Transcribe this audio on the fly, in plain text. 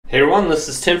Hey everyone, this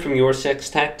is Tim from Your Six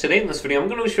Tech. Today in this video I'm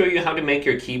going to show you how to make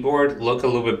your keyboard look a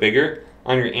little bit bigger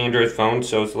on your Android phone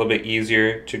so it's a little bit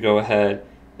easier to go ahead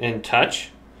and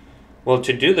touch. Well,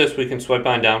 to do this we can swipe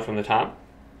on down from the top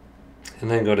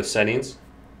and then go to Settings,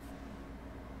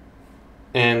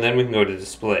 and then we can go to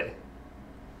Display.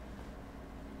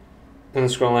 And then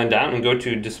scroll on down and go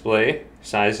to Display,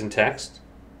 Size and Text,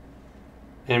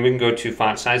 and we can go to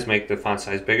Font Size, make the font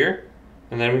size bigger.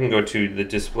 And then we can go to the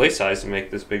display size and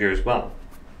make this bigger as well.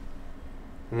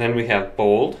 And then we have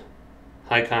bold,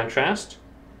 high contrast.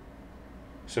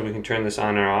 So we can turn this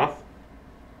on or off.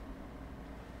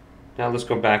 Now let's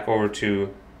go back over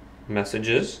to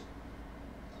messages.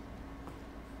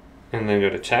 And then go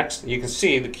to text. You can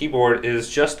see the keyboard is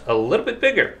just a little bit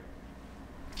bigger.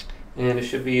 And it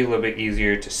should be a little bit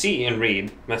easier to see and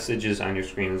read messages on your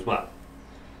screen as well.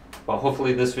 Well,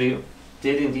 hopefully this video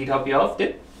did indeed help you out. If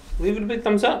it did, leave it a big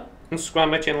thumbs up and subscribe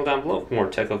to my channel down below for more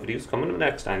tech videos coming up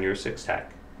next on Your Six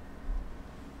Tech.